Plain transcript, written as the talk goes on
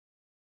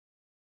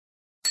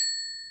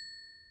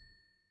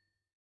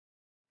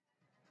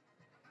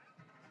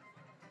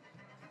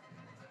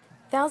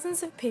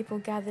Thousands of people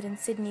gathered in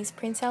Sydney's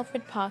Prince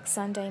Alfred Park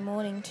Sunday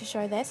morning to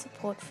show their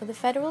support for the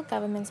federal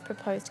government's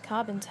proposed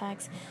carbon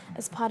tax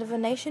as part of a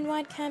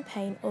nationwide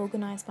campaign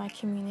organised by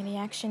community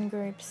action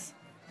groups.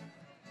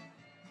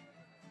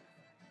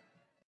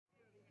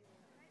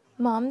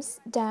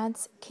 Mums,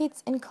 dads,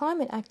 kids and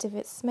climate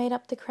activists made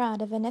up the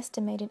crowd of an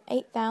estimated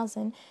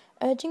 8,000,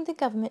 urging the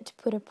government to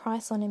put a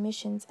price on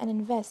emissions and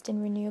invest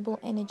in renewable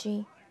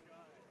energy.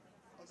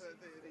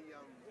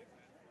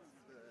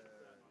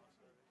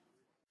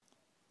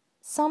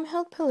 Some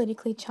held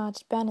politically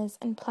charged banners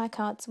and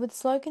placards with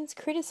slogans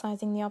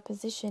criticising the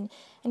opposition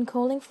and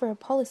calling for a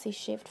policy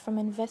shift from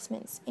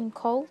investments in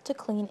coal to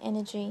clean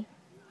energy.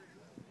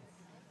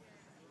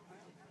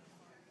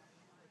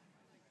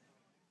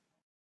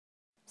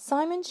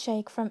 Simon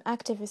Sheikh from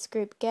activist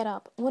group Get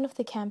Up, one of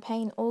the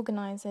campaign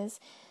organisers,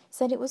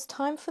 said it was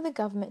time for the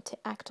government to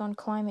act on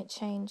climate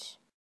change.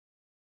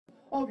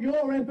 Of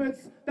your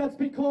efforts, that's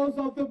because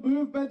of the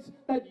movement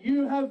that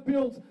you have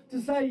built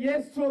to say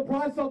yes to a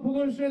price on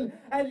pollution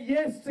and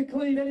yes to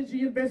clean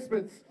energy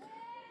investments.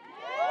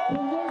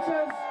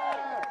 Polluters,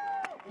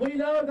 we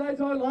know they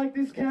don't like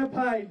this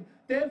campaign.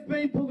 They've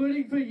been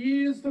polluting for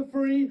years for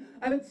free,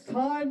 and it's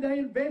time they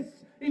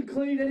invest in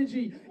clean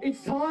energy.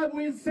 It's time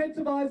we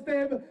incentivise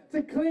them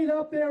to clean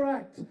up their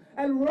act.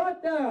 And right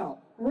now,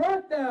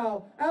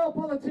 our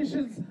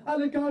politicians are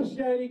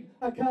negotiating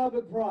a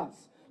carbon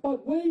price.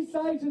 But we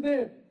say to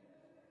them,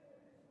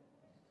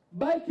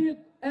 make it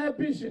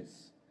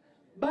ambitious.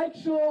 Make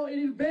sure it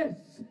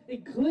invests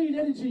in clean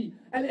energy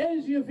and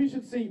energy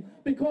efficiency,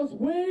 because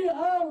we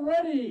are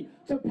ready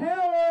to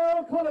power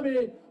our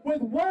economy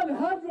with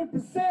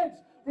 100%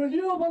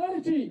 renewable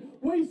energy.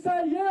 We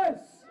say yes.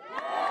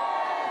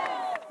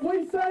 Yes.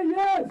 We say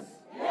yes.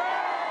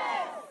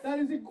 Yes. That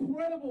is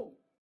incredible.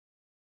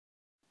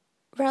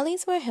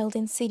 Rallies were held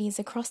in cities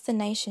across the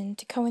nation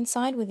to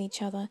coincide with each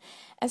other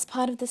as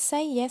part of the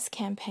Say Yes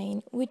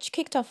campaign, which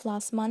kicked off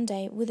last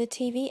Monday with a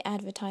TV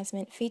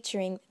advertisement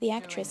featuring the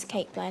actress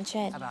Cate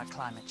Blanchett. About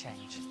climate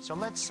change. So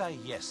let's say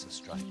yes,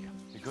 Australia,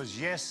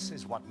 because yes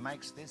is what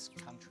makes this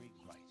country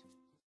great.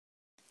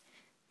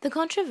 The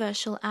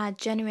controversial ad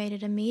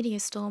generated a media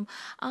storm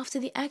after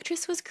the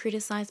actress was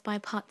criticised by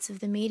parts of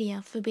the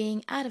media for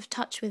being out of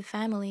touch with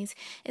families,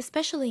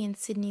 especially in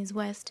Sydney's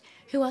West,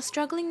 who are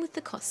struggling with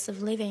the costs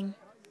of living.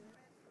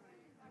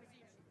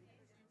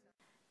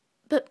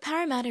 But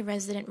Parramatta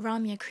resident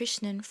Ramya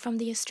Krishnan from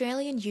the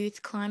Australian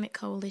Youth Climate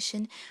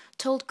Coalition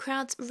told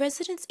crowds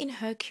residents in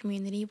her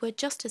community were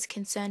just as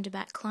concerned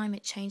about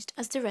climate change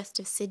as the rest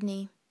of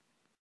Sydney.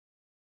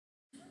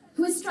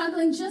 Who are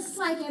struggling just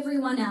like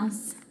everyone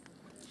else,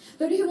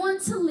 but who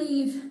want to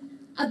leave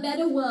a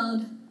better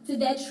world for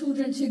their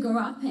children to grow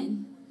up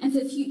in and for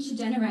future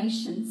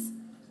generations.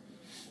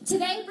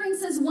 Today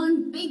brings us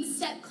one big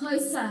step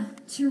closer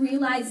to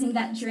realising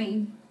that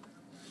dream.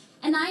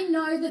 And I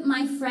know that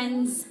my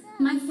friends,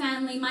 my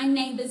family, my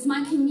neighbours,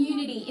 my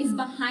community is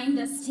behind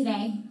us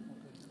today.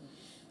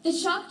 The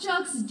shock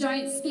jocks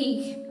don't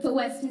speak for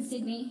Western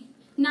Sydney,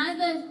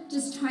 neither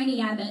does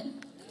Tony Abbott.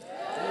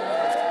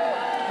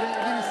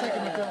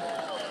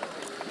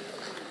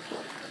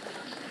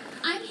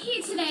 I'm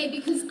here today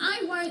because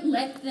I won't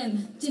let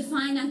them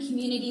define our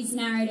community's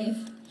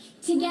narrative.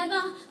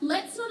 Together,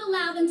 let's not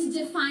allow them to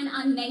define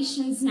our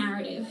nation's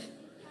narrative.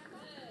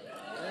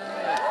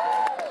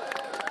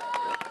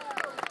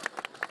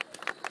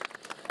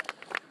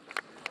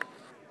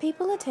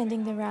 People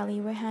attending the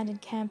rally were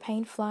handed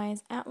campaign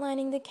flyers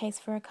outlining the case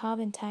for a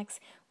carbon tax,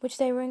 which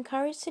they were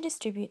encouraged to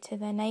distribute to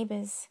their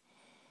neighbours.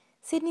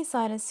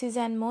 Sydney-sider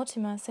Suzanne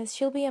Mortimer says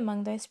she'll be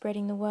among those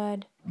spreading the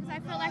word. Because I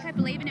feel like I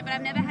believe in it, but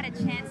I've never had a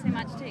chance so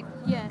much to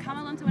come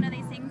along to one of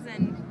these